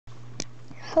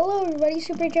Hello everybody,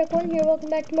 Super Jack 1 here. Welcome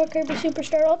back to more Kirby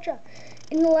SuperStar Ultra.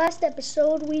 In the last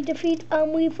episode, we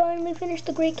finally finished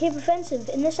the Great Cave Offensive.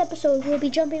 In this episode, we'll be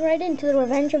jumping right into the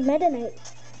Revenge of Meta Knight.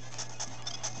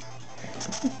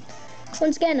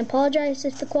 Once again, apologize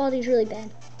if the quality is really bad.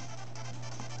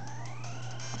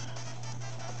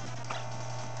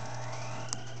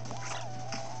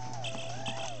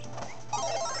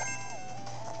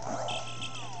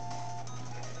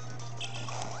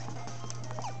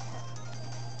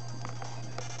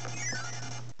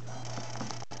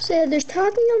 So yeah, there's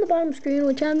talking on the bottom screen,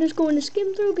 which I'm just going to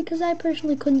skim through because I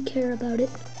personally couldn't care about it.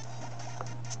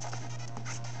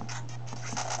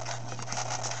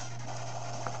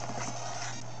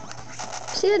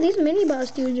 So yeah, these mini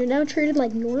boss dudes are now treated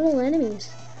like normal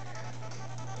enemies.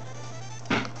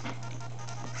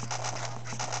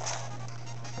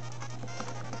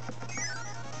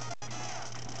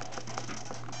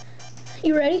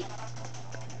 You ready?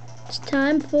 It's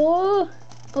time for...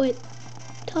 Oh wait.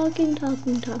 Talking.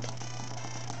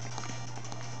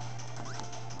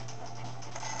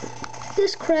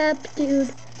 This crap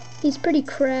dude, he's pretty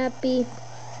crappy.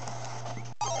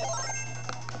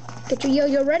 Get your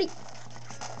yo-yo ready.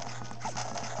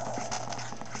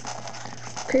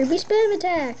 Kirby spam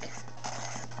attack.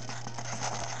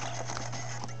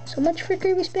 So much for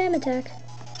Kirby spam attack.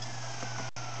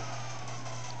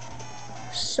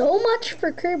 So much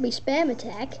for Kirby spam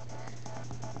attack.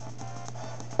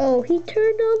 Oh, he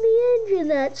turned on the engine,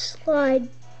 that slide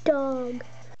dog.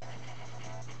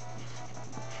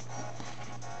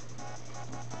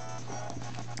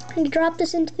 He dropped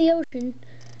us into the ocean,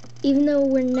 even though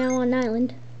we're now on an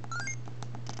island.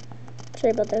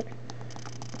 Sorry about that.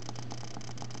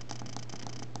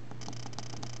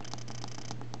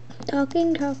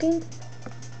 Talking.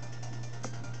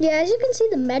 Yeah, as you can see,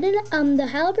 the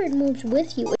halberd moves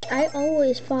with you, which I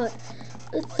always thought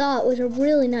was a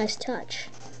really nice touch.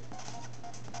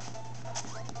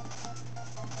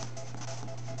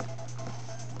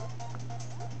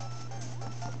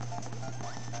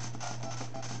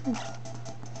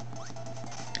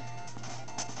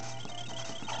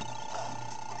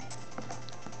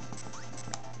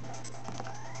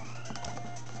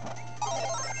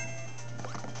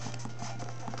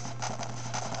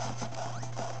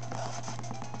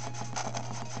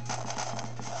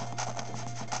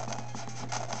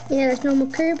 Yeah, there's normal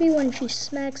Kirby. When she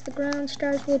smacks the ground,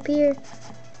 stars will appear.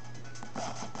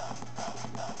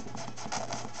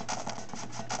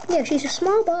 Yeah, she's a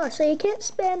small boss, so you can't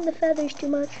spam the feathers too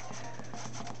much.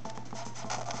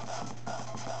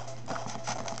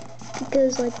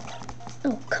 Because, like,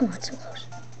 oh, come on, so close.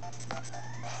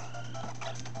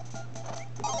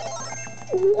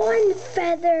 One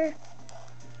feather?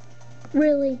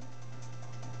 Really?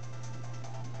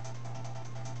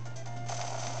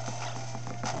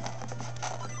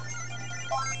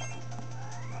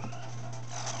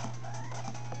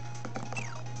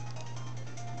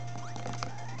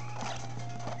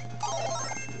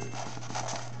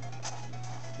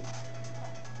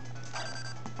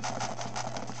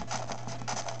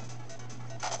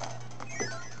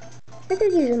 I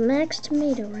could use a max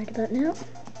tomato right about now.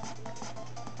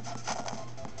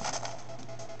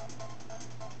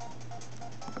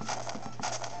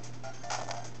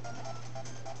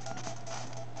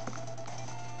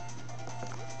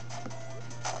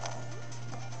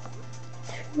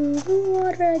 Through the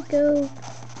water I go.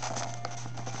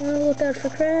 I'll look out for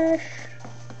Crash.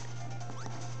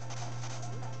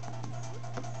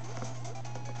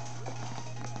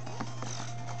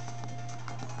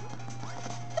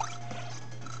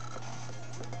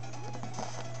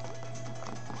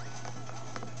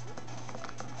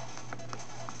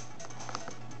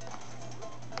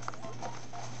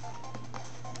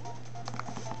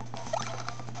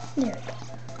 There we go.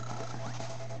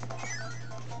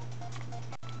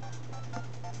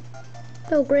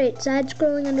 Oh great,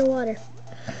 side-scrolling underwater.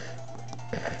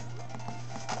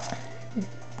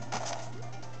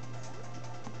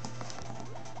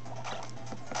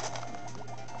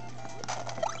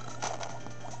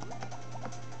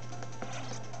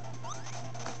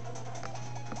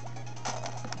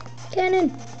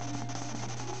 Cannon!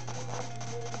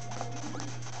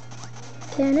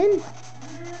 Cannon!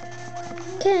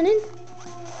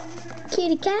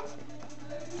 Kitty cat!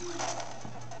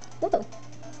 Whoa!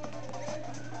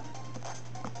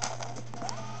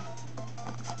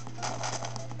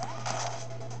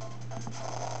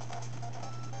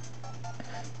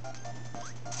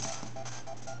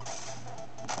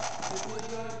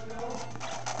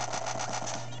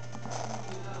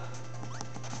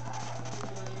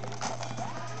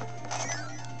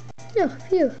 Oh,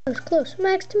 phew, that was close.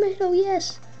 Max tomato,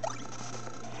 yes.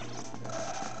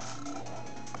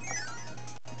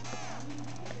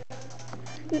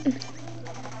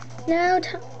 Now,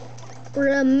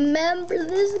 remember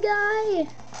this guy?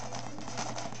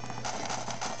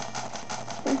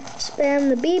 Spam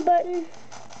the B button.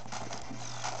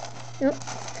 Nope.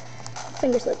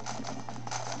 Finger slip.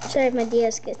 Sorry if my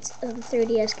DS gets,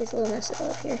 3DS gets a little messed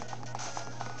up here.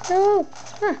 No!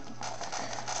 Huh.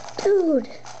 Dude!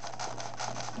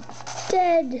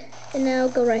 Dead! And now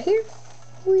go right here.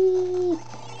 Whee!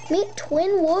 Meet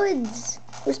Twin Woods!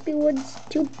 Wispy Woods,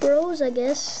 two bros, I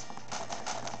guess.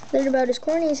 They're about as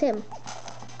corny as him.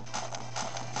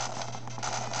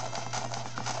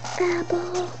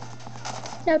 Apple!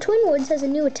 Now Twin Woods has a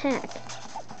new attack.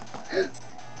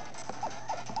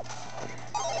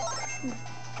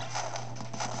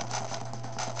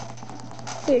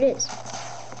 Here it is.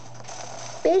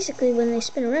 Basically, when they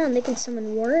spin around, they can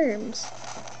summon worms.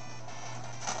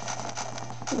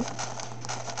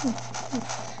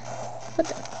 What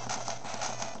the?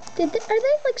 Are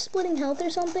they like splitting health or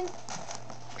something?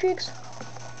 Tricks?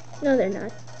 No, they're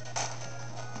not.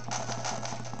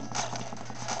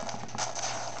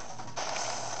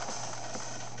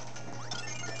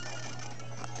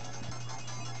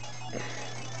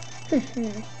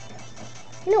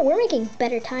 You know, we're making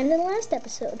better time than the last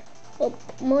episode. Well,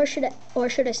 or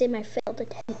should I say my failed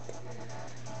attempt?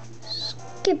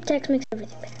 Skip text makes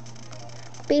everything better.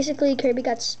 Basically, Kirby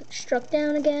got struck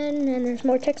down again, and there's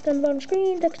more text on the bottom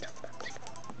screen. Text on the bottom screen.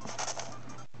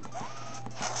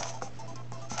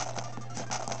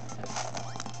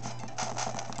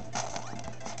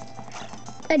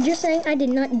 I'm just saying, I did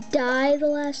not die the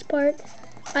last part.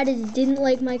 I just didn't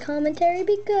like my commentary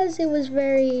because it was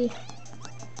very...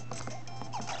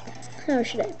 How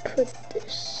should I put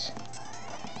this?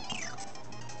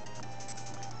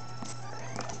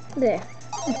 There.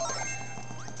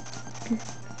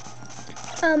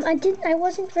 I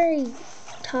wasn't very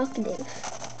talkative.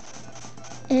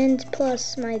 And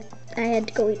plus I had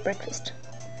to go eat breakfast.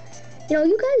 You know,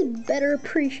 you guys better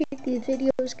appreciate these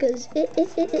videos because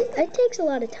it takes a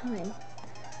lot of time.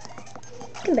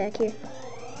 Come back here.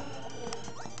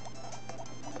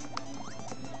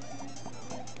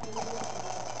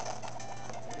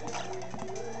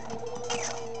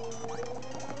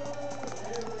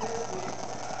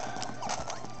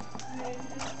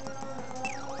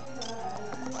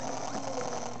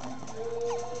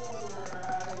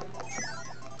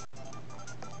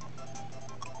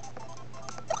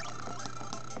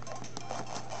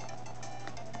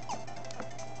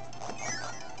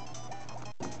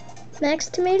 Max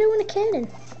tomato and a cannon.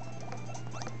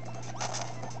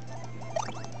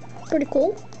 Pretty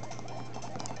cool.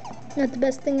 Not the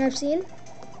best thing I've seen.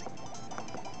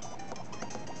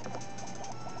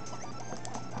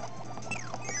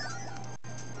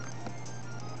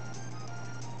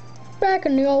 Back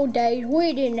in the old days,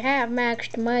 we didn't have Max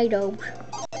tomatoes.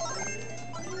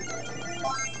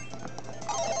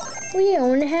 We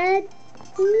only had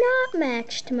not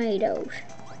Max tomatoes.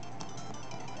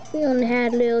 We only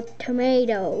had little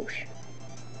tomatoes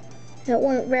that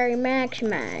weren't very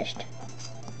maximized.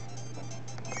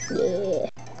 Yeah.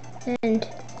 And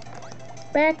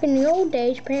back in the old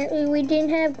days, apparently we didn't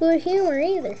have good humor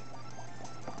either.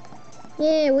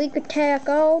 Yeah, we could talk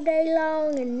all day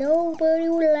long and nobody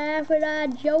would laugh at our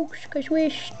jokes because we're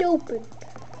stupid.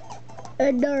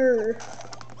 Durr.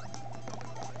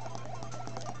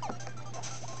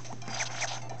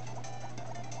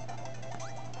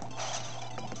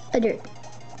 Dirt.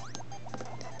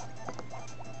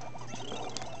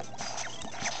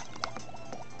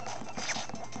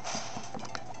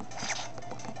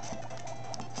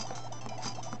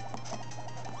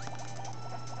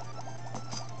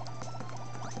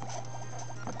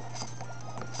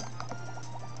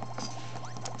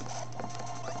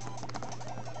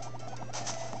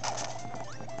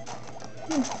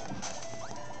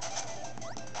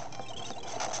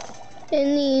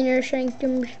 In the inner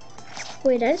sanctums.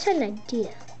 Wait, I just had an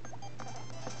idea.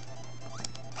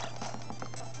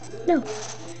 No.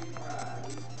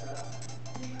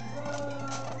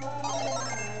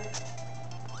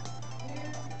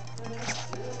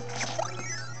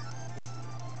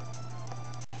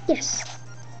 Yes.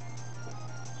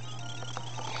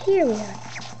 Here we are.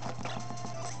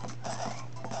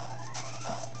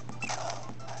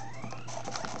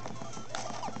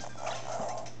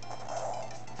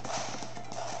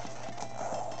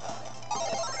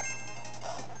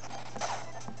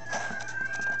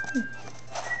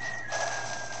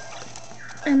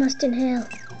 I must inhale.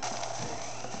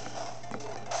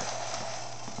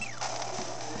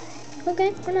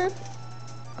 Okay, or not.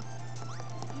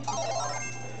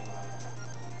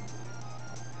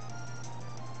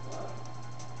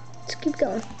 Let's keep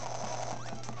going.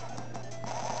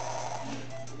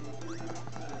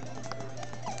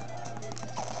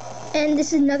 And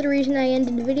this is another reason I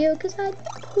ended the video, because I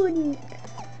couldn't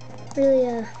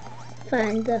really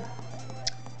find the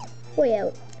way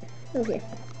out over here.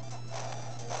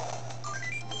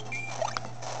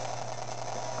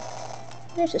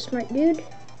 There's a smart dude.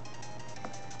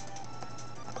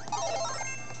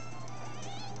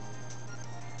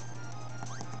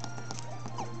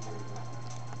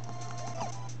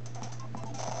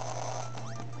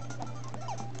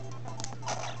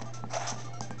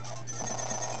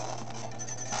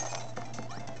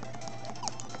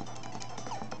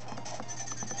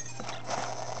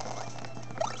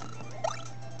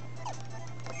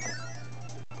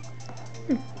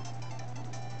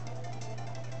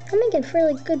 I'm making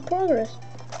fairly good progress.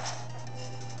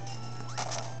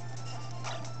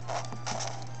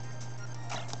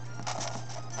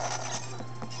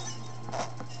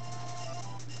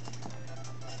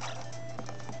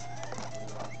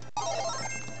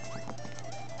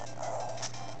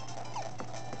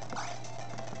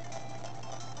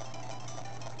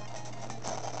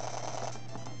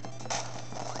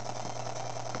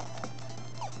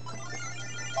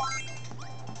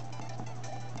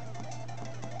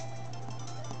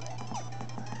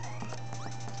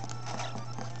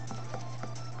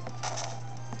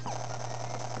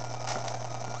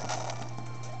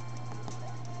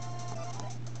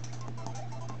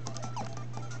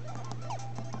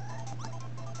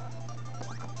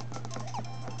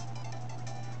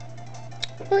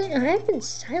 Well, I have been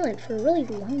silent for a really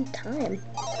long time.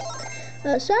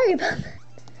 Sorry about that.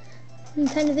 I'm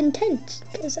kind of intense,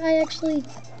 because I actually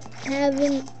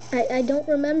haven't, I don't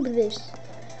remember this.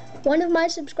 One of my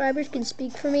subscribers can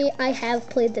speak for me. I have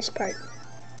played this part.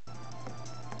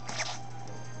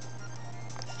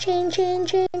 Chain.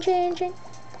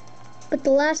 But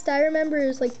the last I remember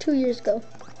is like 2 years ago.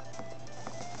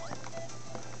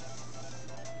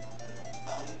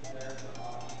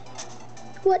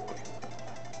 What?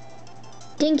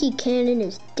 Dinky Cannon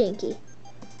is dinky.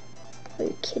 Are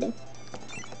you kidding?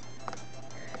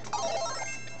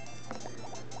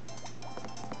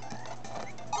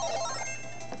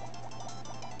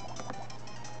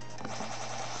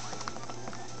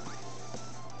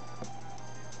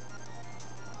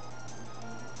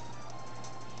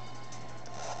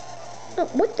 Oh,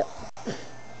 what the?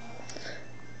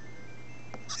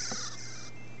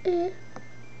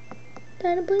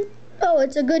 Dynablade? Oh,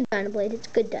 it's a good Dynablade. It's a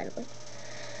good Dynablade.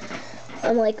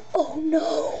 I'm like, oh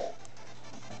no.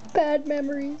 Bad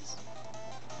memories.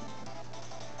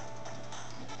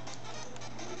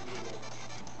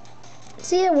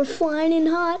 So yeah, we're flying in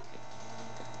hot.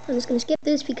 I'm just gonna skip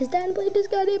this because Dynablade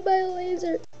just got hit by a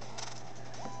laser.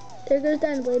 There goes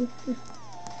Dynablade.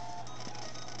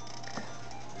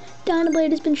 Dynablade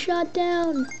has been shot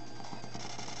down.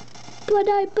 But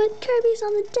Kirby's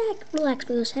on the deck. Relax,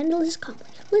 bros. Handle this calmly.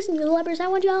 Listen, you lubbers, I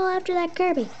want you all after that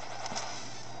Kirby.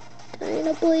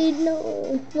 Dynablade,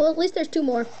 no. Well, at least there's 2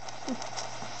 more.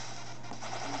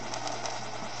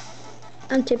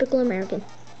 I'm typical American.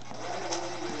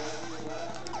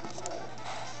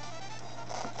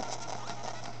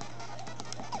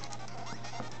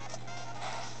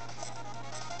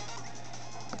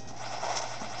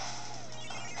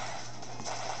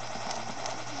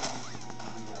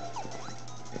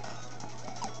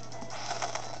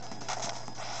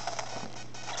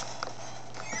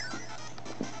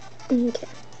 Okay.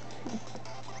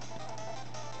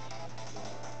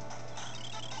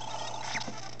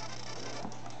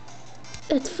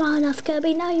 It's far enough,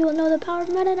 Kirby. Now you will know the power of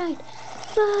Meta Knight.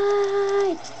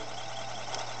 Fight!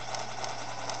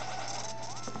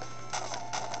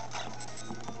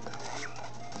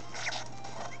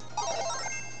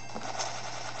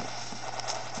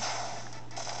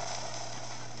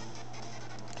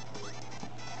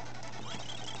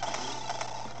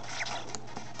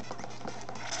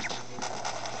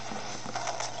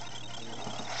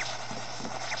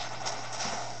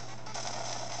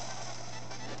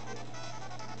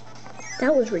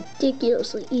 That was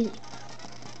ridiculously easy.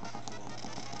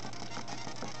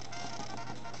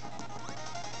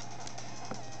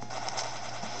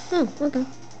 Oh, okay.